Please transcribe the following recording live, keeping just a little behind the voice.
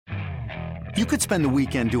You could spend the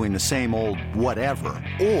weekend doing the same old whatever,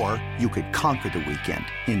 or you could conquer the weekend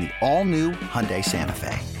in the all-new Hyundai Santa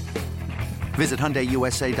Fe. Visit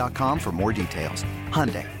HyundaiUSA.com for more details.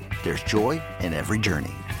 Hyundai, there's joy in every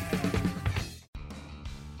journey.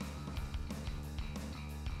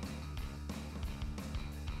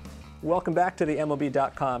 Welcome back to the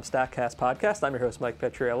MLB.com StatCast podcast. I'm your host, Mike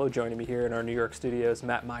Petriello. Joining me here in our New York studios,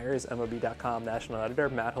 Matt Myers, MLB.com national editor.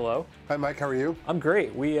 Matt, hello. Hi, Mike. How are you? I'm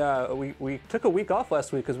great. We took a week off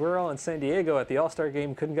last week because we were all in San Diego at the All-Star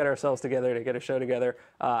Game. Couldn't get ourselves together to get a show together.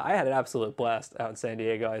 I had an absolute blast out in San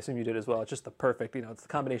Diego. I assume you did as well. It's just the perfect, it's the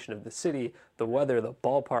combination of the city, the weather, the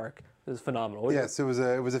ballpark. It was phenomenal. Yes, it was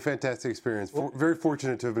a fantastic experience. Very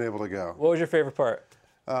fortunate to have been able to go. What was your favorite part?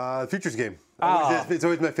 Futures game. Oh. It's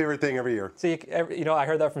always my favorite thing every year. See, I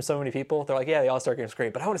heard that from so many people. They're like, yeah, the All-Star Game is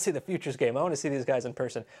great, but I want to see the Futures game. I want to see these guys in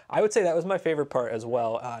person. I would say that was my favorite part as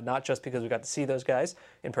well, not just because we got to see those guys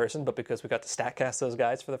in person, but because we got to StatCast those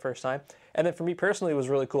guys for the first time. And then for me personally, it was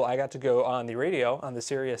really cool. I got to go on the radio, on the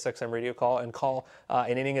Sirius XM radio call, and call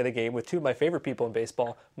an inning of the game with two of my favorite people in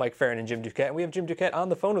baseball, Mike Farron and Jim Duquette. And we have Jim Duquette on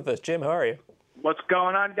the phone with us. Jim, how are you? What's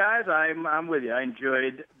going on, guys? I'm with you. I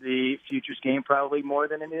enjoyed the Futures game probably more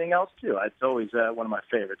than anything else, too. It's always one of my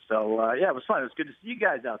favorites. So, yeah, it was fun. It was good to see you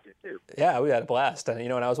guys out there, too. Yeah, we had a blast. And,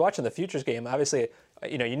 when I was watching the Futures game, obviously,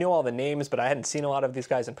 you knew all the names, but I hadn't seen a lot of these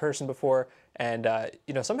guys in person before. And,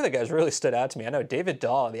 some of the guys really stood out to me. I know David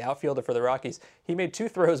Dahl, the outfielder for the Rockies, he made two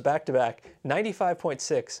throws back-to-back,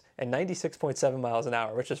 95.6 and 96.7 miles an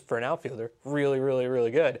hour, which is, for an outfielder, really, really, really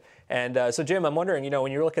good. And so, Jim, I'm wondering,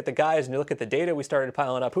 when you look at the guys and you look at the data we started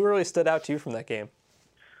piling up, who really stood out to you from that game?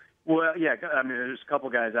 Well, yeah, I mean, there's a couple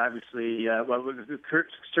guys, obviously.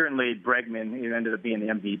 Certainly Bregman, ended up being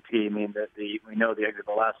the MVP. I mean, we know the exit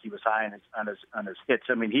velocity was high on his hits.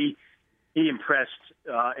 I mean, he impressed,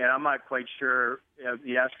 and I'm not quite sure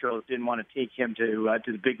the Astros didn't want to take him to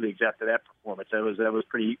the big leagues after that performance. That was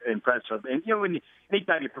pretty impressive. And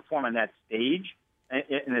anytime you perform on that stage,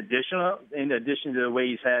 in addition to the way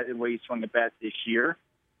he swung the bat this year,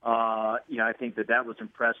 I think that was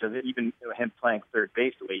impressive. Even him playing third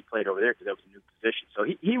base the way he played over there, because that was a new position. So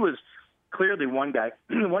he was clearly one guy.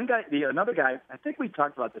 Another guy. I think we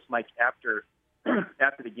talked about this, Mike, after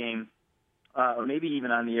the game, or maybe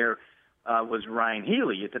even on the air. Was Ryan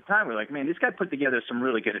Healy. At the time, we were like, man, this guy put together some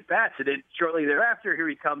really good at-bats. And then shortly thereafter, here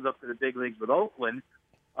he comes up to the big leagues with Oakland,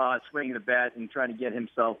 swinging the bat and trying to get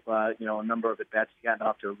himself, a number of at-bats. He got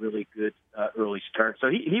off to a really good early start. So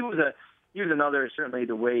he was another, certainly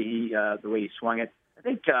the way he swung it. I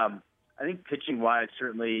think pitching-wise,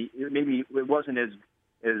 certainly, maybe it wasn't as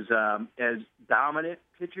dominant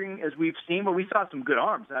pitching as we've seen, but we saw some good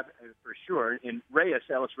arms, for sure. And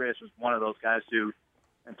Alex Reyes was one of those guys who,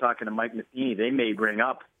 and talking to Mike Matheny, they may bring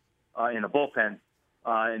up in the bullpen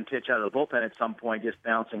and pitch out of the bullpen at some point, just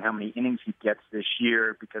balancing how many innings he gets this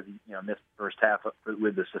year because he missed the first half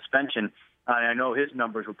with the suspension. I know his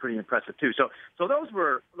numbers were pretty impressive too. So those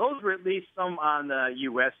were at least some on the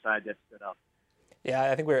U.S. side that stood up.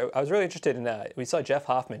 Yeah, I think I was really interested in that. We saw Jeff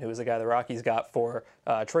Hoffman, who was the guy the Rockies got for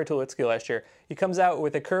Troy Tulowitzki last year. He comes out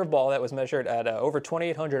with a curveball that was measured at over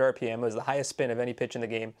 2,800 RPM. It was the highest spin of any pitch in the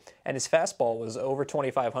game. And his fastball was over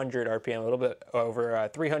 2,500 RPM, a little bit over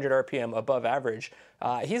 300 RPM above average.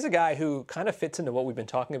 He's a guy who kind of fits into what we've been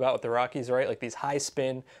talking about with the Rockies, right? Like these high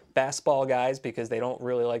spin fastball guys, because they don't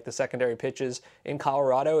really like the secondary pitches in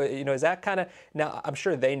Colorado. Is that kind of, now I'm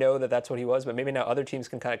sure they know that that's what he was, but maybe now other teams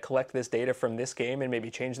can kind of collect this data from this game and maybe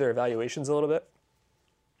change their evaluations a little bit?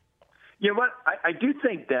 Yeah, what I do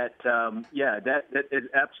think that that is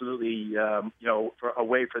absolutely for a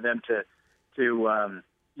way for them to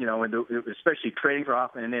especially trading for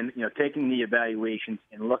Hoffman and then taking the evaluations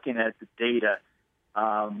and looking at the data.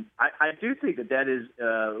 I do think that is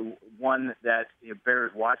one that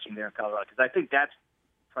bears watching there in Colorado, because I think that's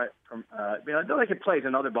from I don't think it plays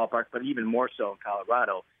in other ballparks, but even more so in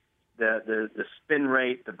Colorado. The spin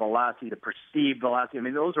rate, the velocity, the perceived velocity. I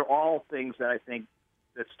mean, those are all things that I think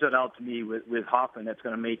that stood out to me with Hoffman. That's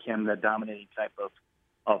going to make him the dominating type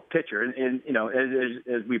of pitcher. And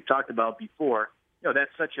as we've talked about before,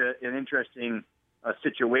 that's such an interesting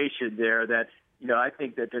situation there that I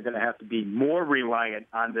think that they're going to have to be more reliant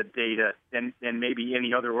on the data than maybe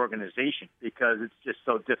any other organization, because it's just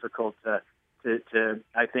so difficult to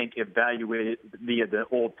I think evaluate it via the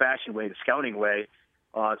old-fashioned way, the scouting way.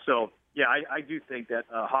 I do think that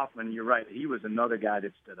Hoffman, you're right, he was another guy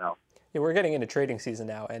that stood out. we're getting into trading season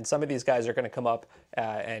now, and some of these guys are going to come up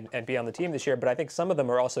and be on the team this year, but I think some of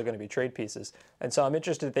them are also going to be trade pieces. And so I'm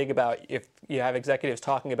interested to think about if you have executives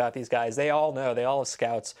talking about these guys, they all have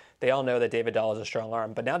scouts, they all know that David Dahl is a strong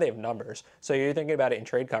arm, but now they have numbers. So you're thinking about it in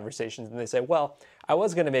trade conversations, and they say, well, I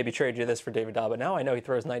was going to maybe trade you this for David Dahl, but now I know he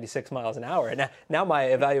throws 96 miles an hour, and now my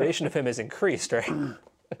evaluation of him has increased, right?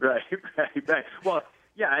 Right. Well,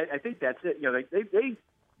 yeah, I think that's it.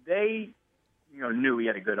 They knew he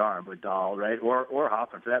had a good arm with Dahl, right, or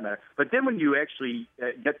Hoffman for that matter. But then when you actually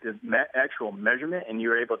get the actual measurement and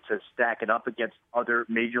you're able to stack it up against other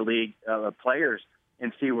major league players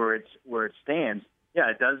and see where it stands,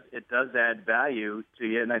 yeah, it does add value to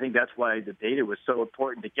you. And I think that's why the data was so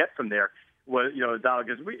important to get from there. Was Dahl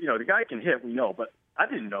goes, the guy can hit, we know, but I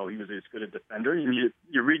didn't know he was as good a defender. And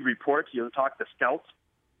you read reports, you talk to scouts,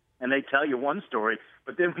 and they tell you one story,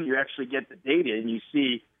 but then when you actually get the data and you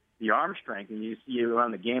see the arm strength and you see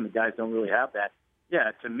around the game, the guys don't really have that.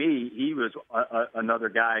 Yeah, to me, he was another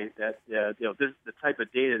guy that the type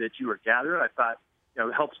of data that you were gathering, I thought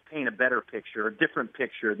helps paint a better picture, a different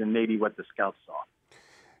picture than maybe what the scouts saw.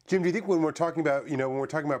 Jim, do you think when we're talking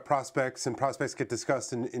about prospects and prospects get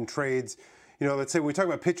discussed in trades, let's say we talk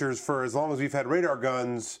about pitchers for as long as we've had radar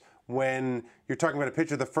guns, when you're talking about a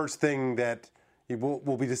pitcher, the first thing that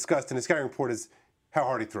will be discussed in a scouting report is how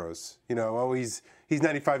hard he throws. He's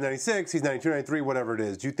 95, 96, he's 92, 93, whatever it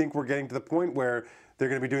is. Do you think we're getting to the point where they're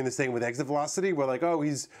going to be doing the same with exit velocity? Where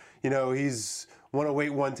he's 108,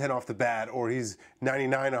 110 off the bat, or he's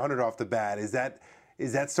 99, 100 off the bat. Is that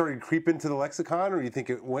starting to creep into the lexicon, or do you think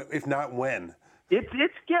if not, when?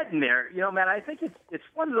 It's getting there, Matt. I think it's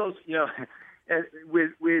one of those,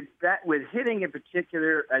 with hitting in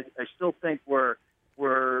particular. I still think we're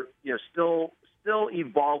still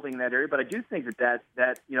evolving that area, but I do think that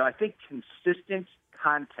I think consistent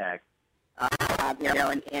contact.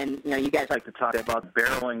 And you guys like to talk about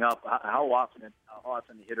barreling up. How often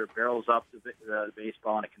the hitter barrels up the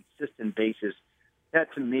baseball on a consistent basis.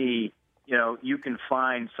 That to me, you can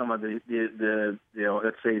find some of the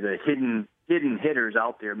let's say the hidden hitters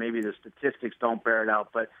out there. Maybe the statistics don't bear it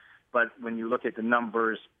out, but when you look at the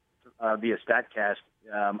numbers via Statcast,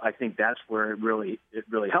 I think that's where it really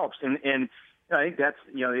helps. And I think that's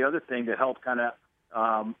the other thing to help kind of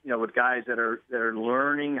with guys that are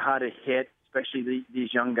learning how to hit, especially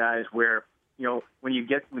these young guys, where when you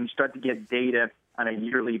start to get data on a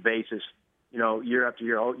yearly basis, year after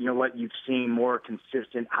year, you've seen more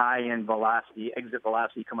consistent high-end velocity, exit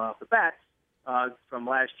velocity coming off the bat from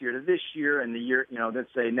last year to this year, and the year,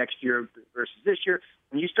 let's say next year versus this year.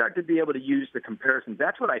 When you start to be able to use the comparisons,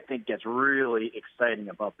 that's what I think gets really exciting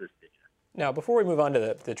about this data. Now, before we move on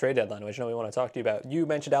to the trade deadline, which I know we want to talk to you about, you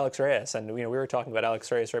mentioned Alex Reyes, and we were talking about Alex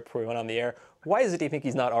Reyes right before we went on the air. Why is it, do you think,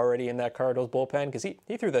 he's not already in that Cardinals bullpen? Because he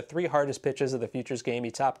threw the 3 hardest pitches of the Futures game.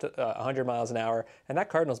 He topped 100 miles an hour, and that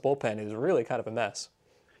Cardinals bullpen is really kind of a mess.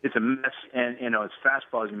 It's a mess, and his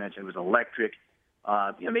fastball, as you mentioned, was electric.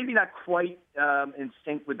 Maybe not quite in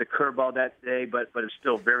sync with the curveball that day, but it's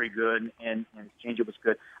still very good, and his changeup was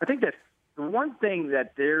good. I think that the one thing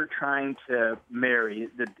that they're trying to marry,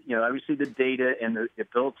 obviously the data and the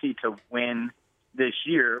ability to win this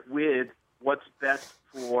year with what's best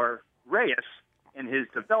for Reyes and his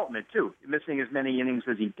development, too. Missing as many innings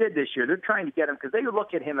as he did this year, they're trying to get him, because they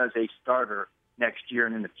look at him as a starter next year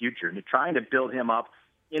and in the future. And they're trying to build him up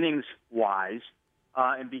innings-wise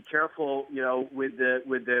and be careful, with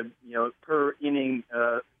the per inning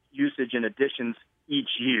usage and additions each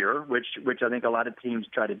year, which I think a lot of teams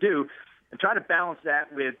try to do. And try to balance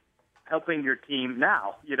that with helping your team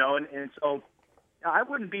now, and so I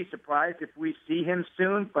wouldn't be surprised if we see him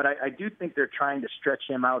soon, but I do think they're trying to stretch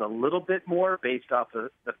him out a little bit more based off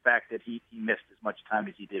of the fact that he missed as much time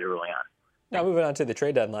as he did early on. Now, moving on to the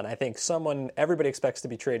trade deadline, I think someone everybody expects to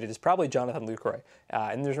be traded is probably Jonathan Lucroy.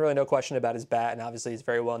 And there's really no question about his bat, and obviously he's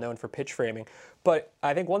very well known for pitch framing. But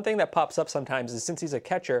I think one thing that pops up sometimes is since he's a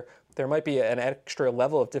catcher, there might be an extra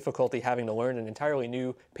level of difficulty having to learn an entirely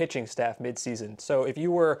new pitching staff midseason. So if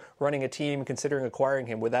you were running a team considering acquiring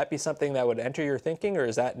him, would that be something that would enter your thinking, or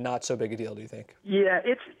is that not so big a deal, do you think? Yeah,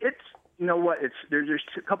 it's there's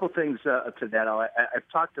a couple things to that. I've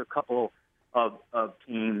talked to a couple of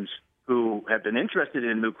teams who have been interested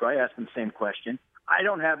in Lucroy. I asked them the same question. I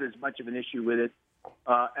don't have as much of an issue with it.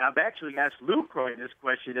 I've actually asked Lucroy this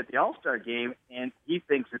question at the All-Star game, and he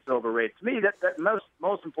thinks it's overrated. To me, that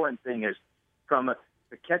most important thing is from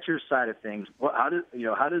the catcher's side of things. How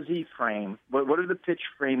does he frame? What do the pitch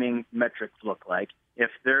framing metrics look like? If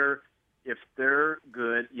they're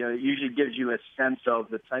good, it usually gives you a sense of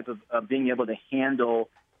the type of being able to handle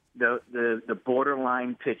the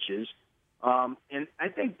borderline pitches. And I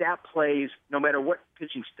think that plays no matter what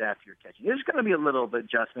pitching staff you're catching. There's going to be a little bit of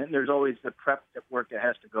adjustment. And there's always the prep work that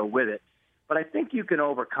has to go with it. But I think you can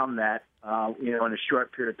overcome that, in a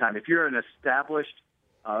short period of time. If you're an established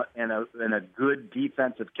and a good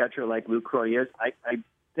defensive catcher like Lucroy is, I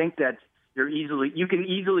think that you can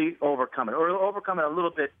easily overcome it, or overcome it a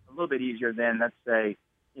little bit easier than, let's say,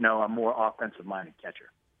 a more offensive-minded catcher.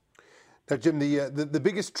 Now, Jim, the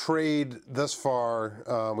biggest trade thus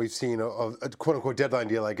far we've seen, a quote-unquote deadline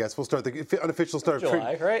deal, I guess. We'll start the unofficial start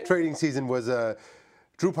July, right? Trading season was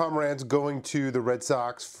Drew Pomeranz going to the Red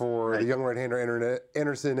Sox for the young right-hander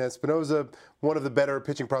Anderson Espinoza, one of the better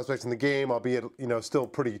pitching prospects in the game, albeit still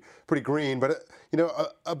pretty green, but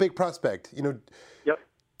a big prospect. Yep.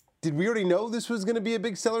 Did we already know this was going to be a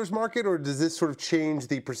big seller's market, or does this sort of change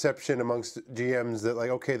the perception amongst GMs that,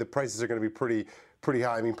 like, okay, the prices are going to be pretty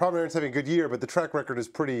high? I mean, Pomeranz having a good year, but the track record is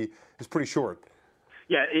pretty short.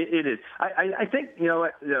 Yeah, it is. I think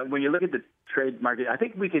when you look at the trade market, I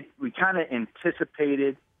think we kind of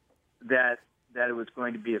anticipated that it was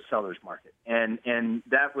going to be a seller's market, and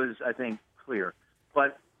that was, I think, clear.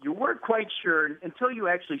 But you weren't quite sure until you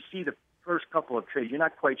actually see the first couple of trades. You're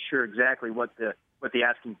not quite sure exactly what the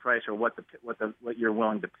asking price or what you're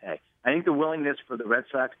willing to pay. I think the willingness for the Red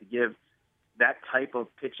Sox to give that type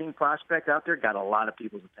of pitching prospect out there got a lot of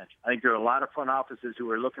people's attention. I think there are a lot of front offices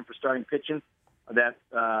who are looking for starting pitching that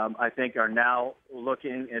I think are now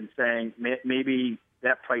looking and saying maybe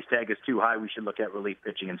that price tag is too high. We should look at relief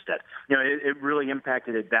pitching instead. It really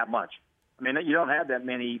impacted it that much. I mean, you don't have that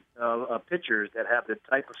many pitchers that have the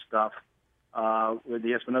type of stuff with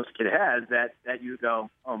the Espinosa kid has that you go,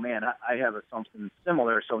 oh man, I have something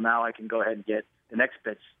similar, so now I can go ahead and get the next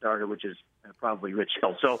pitch starter, which is probably Rich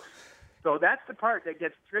Hill. So that's the part that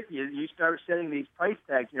gets tricky. You start setting these price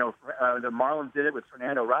tags. The Marlins did it with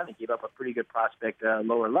Fernando Rodney, gave up a pretty good prospect,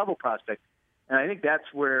 lower level prospect, and I think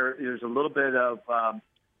that's where there's a little bit of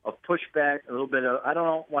pushback, a little bit of, I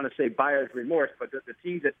don't want to say buyer's remorse, but the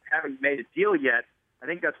teams that haven't made a deal yet, I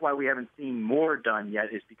think that's why we haven't seen more done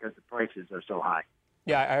yet, is because the prices are so high.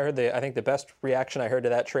 Yeah, I think the best reaction I heard to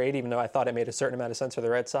that trade, even though I thought it made a certain amount of sense for the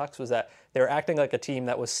Red Sox, was that they were acting like a team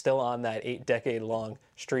that was still on that 8-decade-long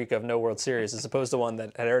streak of no World Series, as opposed to one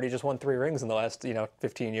that had already just won 3 rings in the last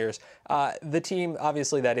 15 years. The team,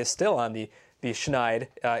 obviously, that is still on the schneid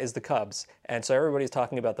is the Cubs, and so everybody's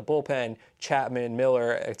talking about the bullpen, Chapman,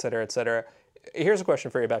 Miller, et cetera, et cetera. Here's a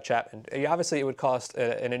question for you about Chapman. Obviously, it would cost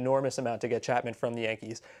an enormous amount to get Chapman from the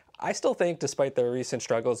Yankees. I still think, despite their recent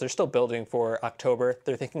struggles, they're still building for October.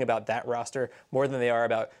 They're thinking about that roster more than they are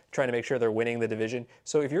about trying to make sure they're winning the division.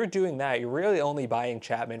 So if you're doing that, you're really only buying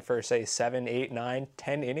Chapman for, say, 7, 8, 9,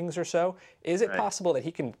 10 innings or so. Is it possible that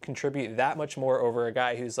he can contribute that much more over a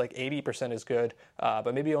guy who's like 80% as good,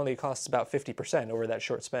 but maybe only costs about 50% over that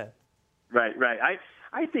short span? Right.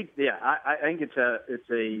 I think, I think it's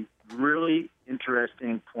a really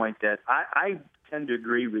interesting point that I tend to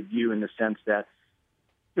agree with you in the sense that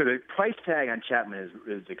the price tag on Chapman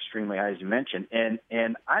is extremely high, as you mentioned,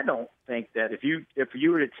 and I don't think that if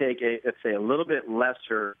you were to take let's say a little bit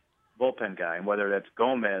lesser bullpen guy, and whether that's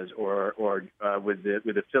Gomez or with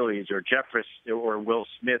the Phillies, or Jeffress or Will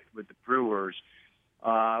Smith with the Brewers,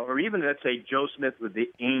 or even let's say Joe Smith with the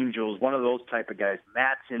Angels, one of those type of guys,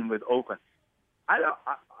 Matson with Oakland.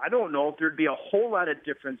 I don't know if there'd be a whole lot of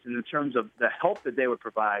difference in terms of the help that they would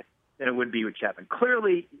provide than it would be with Chapman.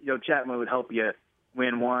 Clearly, Chapman would help you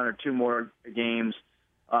win 1 or 2 more games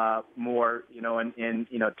more, and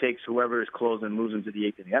takes whoever is close and moves them to the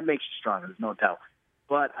 8th inning. That makes you stronger, there's no doubt.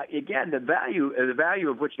 But again, the value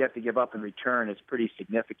of what you have to give up in return is pretty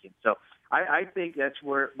significant. So I think that's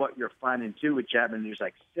what you're finding too with Chapman. There's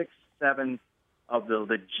like 6, 7 of the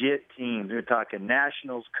legit teams. We're talking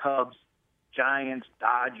Nationals, Cubs, Giants,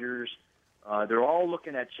 Dodgers. They're all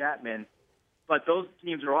looking at Chapman, but those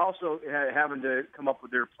teams are also having to come up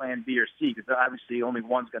with their plan B or C, because obviously only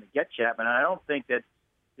one's going to get Chapman. And I don't think that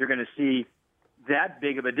you're going to see that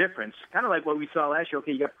big of a difference. Kind of like what we saw last year.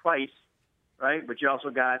 Okay, you got Price, right? But you also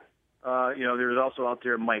got, there's also out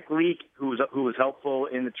there Mike Leake, who was helpful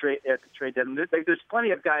in the trade at the trade deadline. There's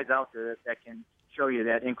plenty of guys out there that can show you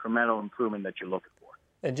that incremental improvement that you're looking for.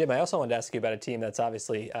 And Jim, I also wanted to ask you about a team that's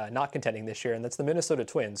obviously not contending this year, and that's the Minnesota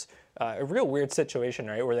Twins. A real weird situation,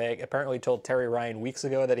 right, where they apparently told Terry Ryan weeks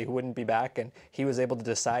ago that he wouldn't be back, and he was able to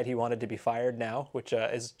decide he wanted to be fired now, which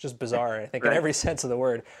is just bizarre, I think, in every sense of the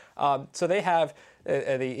word. So they have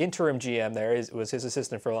the interim GM there was his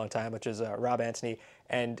assistant for a long time, which is Rob Antony,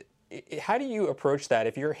 and how do you approach that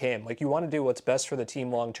if you're him? Like, you want to do what's best for the team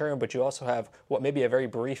long term, but you also have what may be a very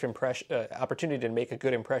brief opportunity to make a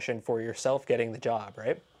good impression for yourself getting the job,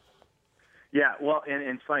 right? Yeah, well, and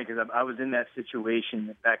it's funny because I was in that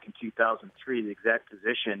situation back in 2003, the exact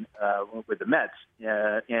position with the Mets,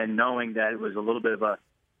 and knowing that it was a little bit of a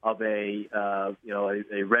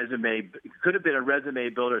resume, it could have been a resume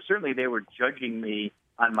builder. Certainly, they were judging me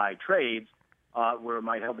on my trades, where it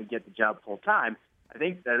might help me get the job full time. I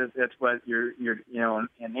think that's what you're in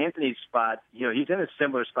Anthony's spot. He's in a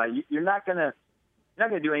similar spot. You're not gonna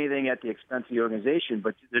do anything at the expense of the organization,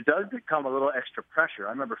 but there does become a little extra pressure.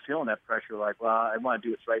 I remember feeling that pressure, like, well, I want to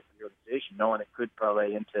do what's right for the organization, knowing it could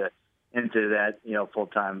parlay into that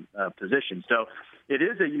full-time position. So it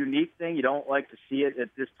is a unique thing. You don't like to see it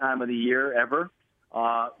at this time of the year ever,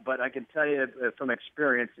 but I can tell you from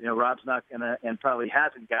experience, Rob's not gonna, and probably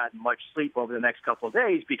hasn't gotten much sleep over the next couple of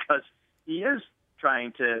days because he is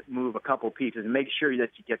trying to move a couple pieces and make sure that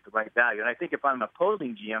you get the right value. And I think if I'm an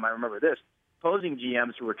opposing GM, I remember this. Opposing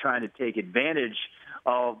GMs who were trying to take advantage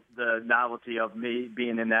of the novelty of me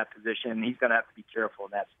being in that position, he's going to have to be careful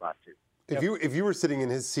in that spot too. If you were sitting in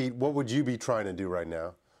his seat, what would you be trying to do right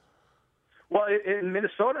now? Well, in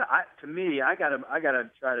Minnesota, I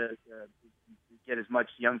gotta try to get as much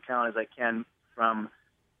young talent as I can from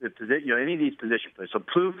the position, any of these position players. So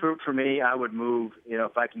Plouffe for me, I would move,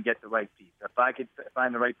 if I can get the right piece. If I could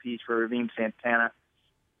find the right piece for Ravim Santana,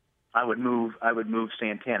 I would move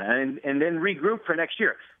Santana and then regroup for next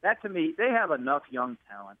year. That to me, they have enough young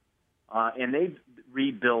talent, and they've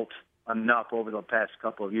rebuilt enough over the past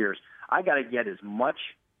couple of years. I got to get as much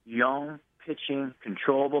young pitching,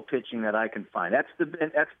 controllable pitching that I can find. That's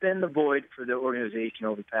been the void for the organization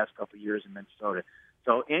over the past couple of years in Minnesota.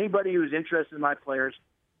 So anybody who's interested in my players,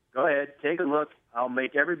 go ahead, take a look. I'll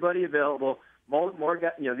make everybody available. More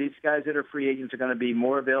guys, these guys that are free agents are going to be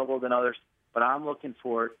more available than others. But I'm looking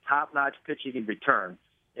for top-notch pitching in return,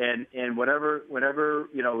 and whoever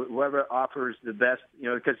offers the best,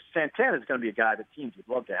 because Santana is going to be a guy that teams would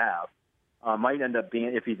love to have. Might end up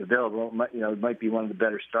being, if he's available, might be one of the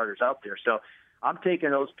better starters out there. So I'm taking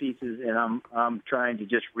those pieces and I'm trying to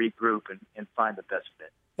just regroup and find the best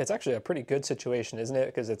fit. It's actually a pretty good situation, isn't it?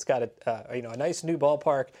 Because it's got a nice new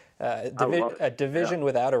ballpark, a division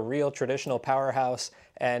without a real traditional powerhouse,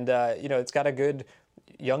 and it's got a good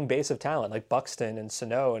young base of talent like Buxton and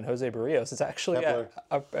Sano and Jose Barrios. It's actually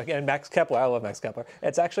again Max Kepler. I love Max Kepler.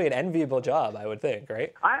 It's actually an enviable job, I would think,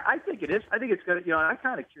 right? I think it is. I think it's good. I'm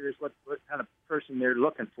kind of curious what kind of person they're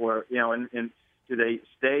looking for. And do they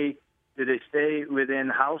stay within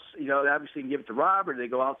house? Obviously, you can give it to Rob, or do they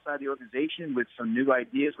go outside the organization with some new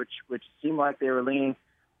ideas, which seem like they were leaning.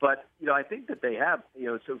 But I think that they have.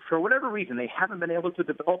 So for whatever reason, they haven't been able to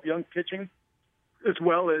develop young pitching as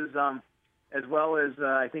well as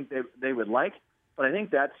I think they would like. But I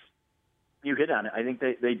think you hit on it. I think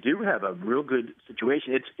they do have a real good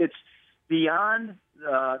situation. It's beyond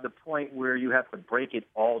the point where you have to break it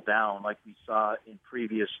all down like we saw in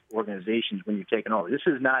previous organizations when you're taking over. This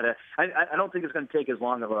is not I don't think it's going to take as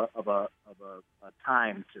long of a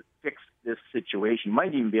time to fix this situation. You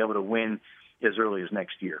might even be able to win as early as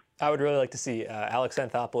next year. I would really like to see Alex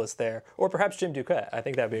Anthopoulos there, or perhaps Jim Duquette. I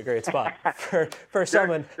think that'd be a great spot for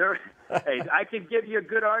someone. Hey, I can give you a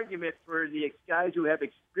good argument for the guys who have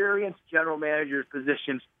experienced general manager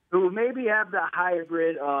positions who maybe have the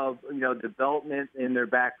hybrid of development in their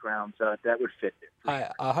backgrounds that would fit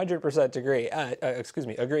there. I 100% agree.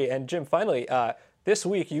 Agree. And Jim, finally, this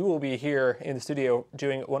week you will be here in the studio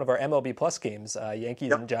doing one of our MLB Plus games.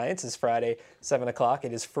 Yankees and Giants is Friday, 7 o'clock.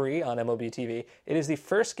 It is free on MLB TV. It is the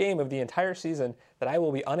first game of the entire season that I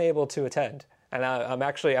will be unable to attend. And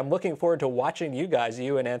I'm looking forward to watching you guys,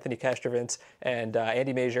 you and Anthony Castrovince and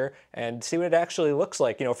Andy Major, and see what it actually looks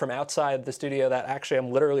like, from outside the studio that actually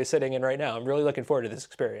I'm literally sitting in right now. I'm really looking forward to this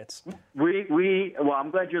experience. Well,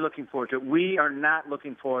 I'm glad you're looking forward to it. We are not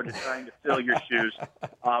looking forward to trying to fill your shoes.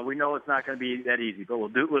 We know it's not going to be that easy, but we'll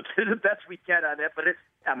do the best we can on that. But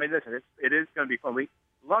listen, it is going to be fun.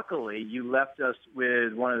 Luckily, you left us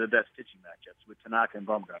with one of the best pitching matchups with Tanaka and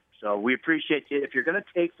Bumgarner. So we appreciate you. If you're going to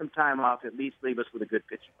take some time off, at least leave us with a good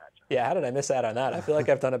pitching matchup. Yeah, how did I miss out on that? I feel like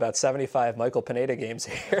I've done about 75 Michael Pineda games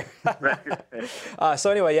here.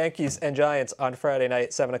 So anyway, Yankees and Giants on Friday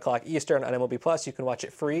night, 7 o'clock Eastern on MLB Plus. You can watch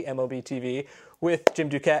it free, MLB TV, with Jim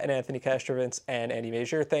Duquette and Anthony Castrovince and Andy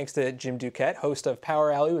Major. Thanks to Jim Duquette, host of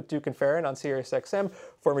Power Alley with Duke and Farron on SiriusXM,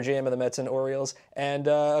 former GM of the Mets and Orioles, and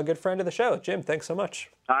a good friend of the show. Jim, thanks so much.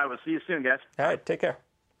 All right, we'll see you soon, guys. All right, take care.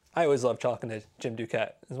 I always love talking to Jim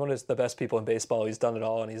Duquette. He's one of the best people in baseball. He's done it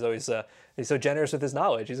all, and he's always he's so generous with his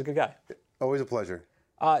knowledge. He's a good guy. Always a pleasure.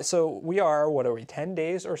 So we are, 10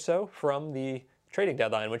 days or so from the trading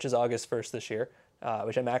deadline, which is August 1st this year.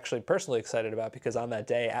 which I'm actually personally excited about because on that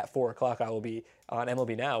day at 4 o'clock I will be on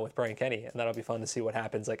MLB Now with Brian Kenny, and that'll be fun to see what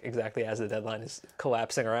happens like exactly as the deadline is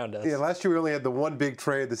collapsing around us. Yeah, last year we only had the one big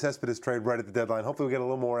trade, the Cespedes trade, right at the deadline. Hopefully we get a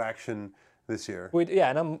little more action this year.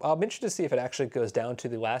 And I'm interested to see if it actually goes down to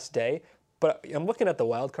the last day. But I'm looking at the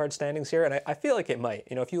wild card standings here, and I feel like it might.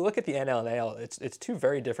 If you look at the NL and AL, it's two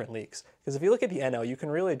very different leagues. Because if you look at the NL, you can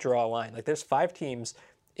really draw a line. Like there's 5 teams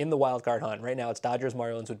in the wild card hunt right now. It's Dodgers,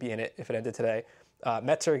 Marlins would be in it if it ended today.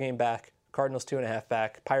 Mets are a game back. Cardinals 2.5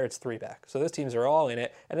 back. Pirates 3 back. So those teams are all in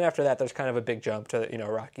it. And then after that, there's kind of a big jump to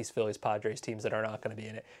Rockies, Phillies, Padres, teams that are not going to be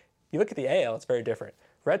in it. You look at the AL, it's very different.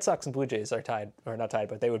 Red Sox and Blue Jays are tied, or not tied,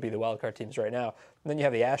 but they would be the wild card teams right now. And then you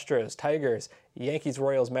have the Astros, Tigers, Yankees,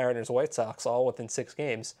 Royals, Mariners, White Sox, all within 6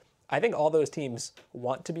 games. I think all those teams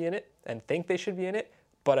want to be in it and think they should be in it,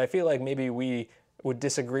 but I feel like maybe we would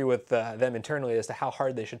disagree with them internally as to how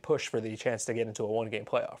hard they should push for the chance to get into a 1-game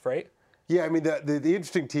playoff, right? Yeah, I mean, the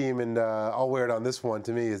interesting team, and I'll wear it on this one,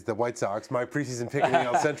 to me, is the White Sox. My preseason pick in the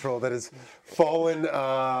AL Central that has fallen.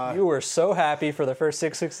 You were so happy for the first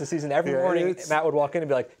 6 weeks of the season. Every morning, Matt would walk in and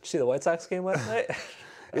be like, did you see the White Sox game last night?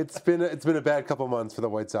 It's been a bad couple months for the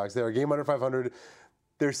White Sox. They're a game under 500.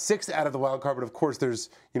 They're 6 out of the wild card, but of course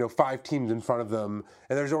there's 5 teams in front of them,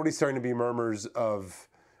 and there's already starting to be murmurs of,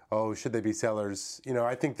 oh, should they be sellers?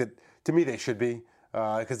 I think that, to me, they should be,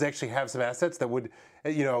 because they actually have some assets that would,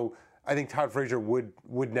 I think Todd Frazier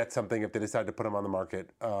would net something if they decide to put him on the market.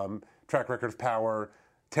 Track record of power,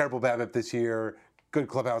 terrible BABIP this year, good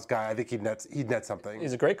clubhouse guy. I think he'd net something.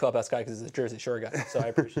 He's a great clubhouse guy because he's a Jersey Shore guy, so I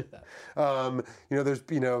appreciate that.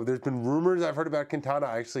 There's been rumors I've heard about Quintana.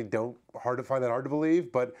 I actually find that hard to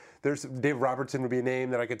believe, but there's Dave Robertson would be a name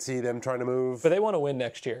that I could see them trying to move. But they want to win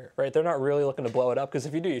next year, right? They're not really looking to blow it up because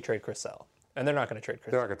if you do, you trade Chris Sale. And they're not going to trade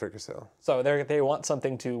Chris. They're not going to trade Chris Sale. So they want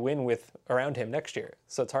something to win with around him next year.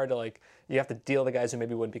 So it's hard to you have to deal the guys who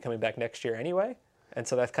maybe wouldn't be coming back next year anyway. And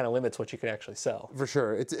so that kind of limits what you can actually sell. For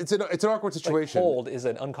sure. It's an awkward situation. Hold is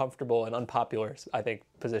an uncomfortable and unpopular, I think,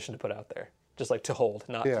 position to put out there. Just like to hold,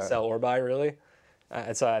 not to sell or buy, really.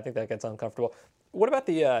 And so I think that gets uncomfortable. What about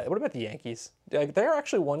the Yankees? They're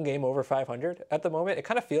actually 1 game over 500 at the moment. It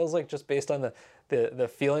kind of feels like, just based on the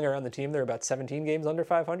feeling around the team, they're about 17 games under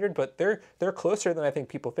 500, but they're closer than I think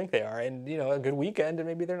people think they are. And a good weekend, and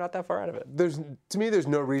maybe they're not that far out of it. To me, there's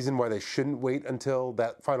no reason why they shouldn't wait until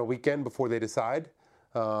that final weekend before they decide,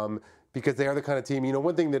 because they are the kind of team.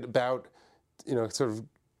 One thing that about sort of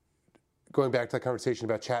going back to that conversation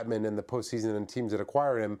about Chapman and the postseason and teams that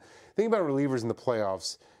acquire him, the thing about relievers in the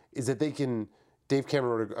playoffs is that they can. Dave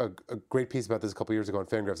Cameron wrote a great piece about this a couple years ago on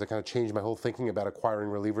Fangraphs that kind of changed my whole thinking about acquiring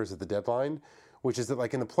relievers at the deadline, which is that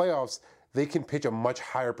in the playoffs, they can pitch a much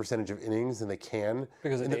higher percentage of innings than they can.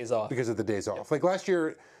 Because of the days off. Because of the days off. Like last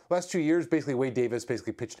 2 years, basically Wade Davis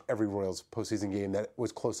basically pitched every Royals postseason game that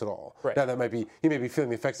was close at all. Right. Now he may be feeling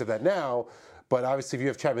the effects of that now, but obviously if you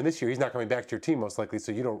have Chapman this year, he's not coming back to your team most likely,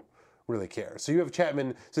 so you don't really care. So you have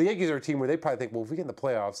Chapman, so the Yankees are a team where they probably think, well, if we get in the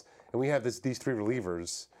playoffs and we have these 3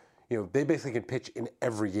 relievers, they basically can pitch in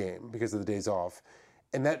every game because of the days off.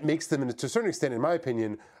 And that makes them, to a certain extent, in my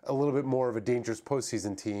opinion, a little bit more of a dangerous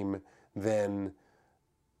postseason team than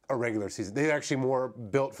a regular season. They're actually more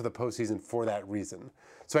built for the postseason for that reason.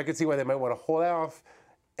 So I could see why they might want to hold off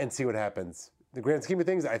and see what happens. The grand scheme of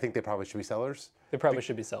things, I think they probably should be sellers. They probably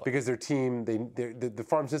should be sellers. Because their team, the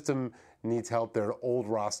farm system needs help. They're an old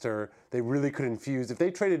roster. They really could infuse. If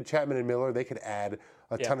they traded Chapman and Miller, they could add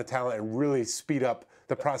a ton of talent and really speed up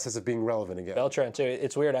the process of being relevant again. Beltran, too.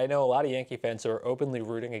 It's weird. I know a lot of Yankee fans who are openly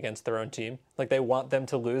rooting against their own team. They want them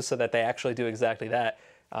to lose so that they actually do exactly that.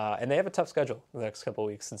 And they have a tough schedule the next couple of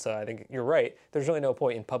weeks. And so I think you're right. There's really no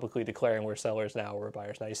point in publicly declaring we're sellers now or we're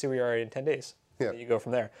buyers now. You see where you are in 10 days. Yeah. You go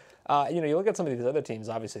from there. You look at some of these other teams,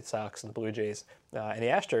 obviously the Sox and the Blue Jays and the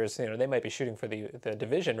Astros, they might be shooting for the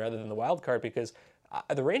division rather than the wild card because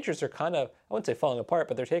the Rangers are kind of, I wouldn't say falling apart,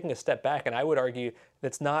 but they're taking a step back. And I would argue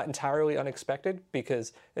that's not entirely unexpected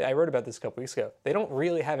because I wrote about this a couple weeks ago. They don't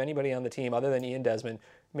really have anybody on the team other than Ian Desmond,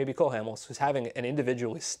 maybe Cole Hamels, who's having an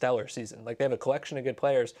individually stellar season. They have a collection of good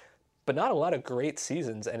players, but not a lot of great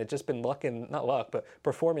seasons. And it's just been not luck, but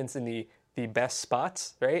performance in the best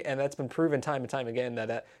spots, right? And that's been proven time and time again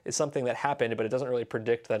that is something that happened, but it doesn't really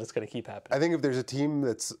predict that it's going to keep happening. I think if there's a team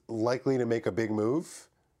that's likely to make a big move,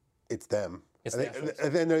 it's them. I think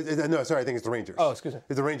it's the Rangers. Oh, excuse me.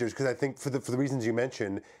 It's the Rangers because I think for the reasons you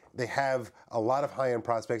mentioned, they have a lot of high-end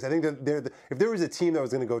prospects. I think that if there was a team that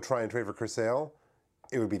was going to go try and trade for Chris Sale,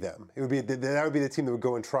 it would be them. That would be the team that would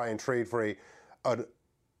go and try and trade for a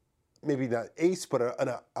maybe not ace, but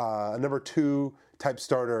a number 2 type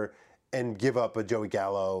starter and give up a Joey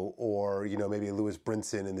Gallo or, maybe a Lewis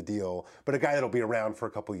Brinson in the deal, but a guy that'll be around for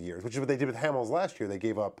a couple of years, which is what they did with Hamels last year. They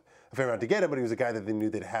gave up a fair amount to get him, but he was a guy that they knew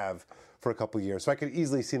they'd have for a couple of years. So I could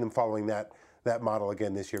easily see them following that model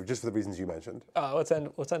again this year, just for the reasons you mentioned. Let's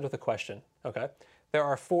end with a question. Okay. There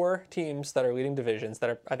are 4 teams that are leading divisions that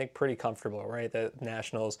are, I think, pretty comfortable, right? The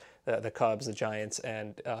Nationals, the Cubs, the Giants,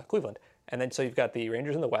 and Cleveland. And then so you've got the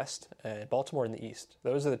Rangers in the West and Baltimore in the East.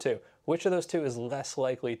 Those are the 2. Which of those 2 is less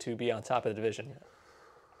likely to be on top of the division?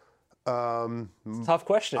 It's a tough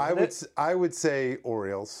question. I would say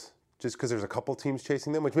Orioles, just because there's a couple teams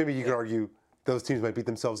chasing them, which maybe you could argue those teams might beat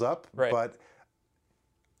themselves up. Right. But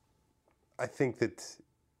I think that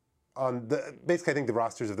basically I think the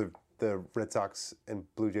rosters of the Red Sox and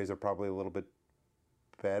Blue Jays are probably a little bit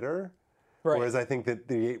better. Right. Whereas I think that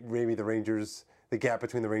maybe the Rangers, the gap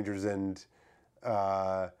between the Rangers and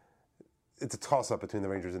it's a toss-up between the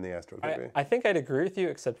Rangers and the Astros. Maybe. I think I'd agree with you,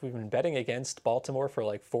 except we've been betting against Baltimore for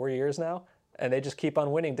like 4 years now, and they just keep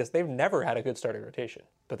on winning. They've never had a good starting rotation,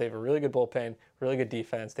 but they have a really good bullpen, really good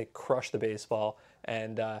defense. They crush the baseball,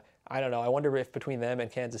 and I don't know. I wonder if between them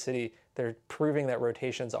and Kansas City, they're proving that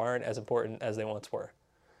rotations aren't as important as they once were.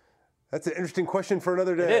 That's an interesting question for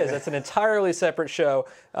another day. It is. That's an entirely separate show,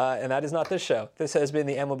 and that is not this show. This has been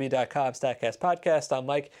the MLB.com StatCast podcast. I'm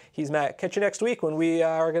Mike. He's Matt. Catch you next week when we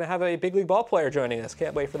are going to have a big league ball player joining us.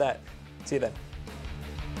 Can't wait for that. See you then.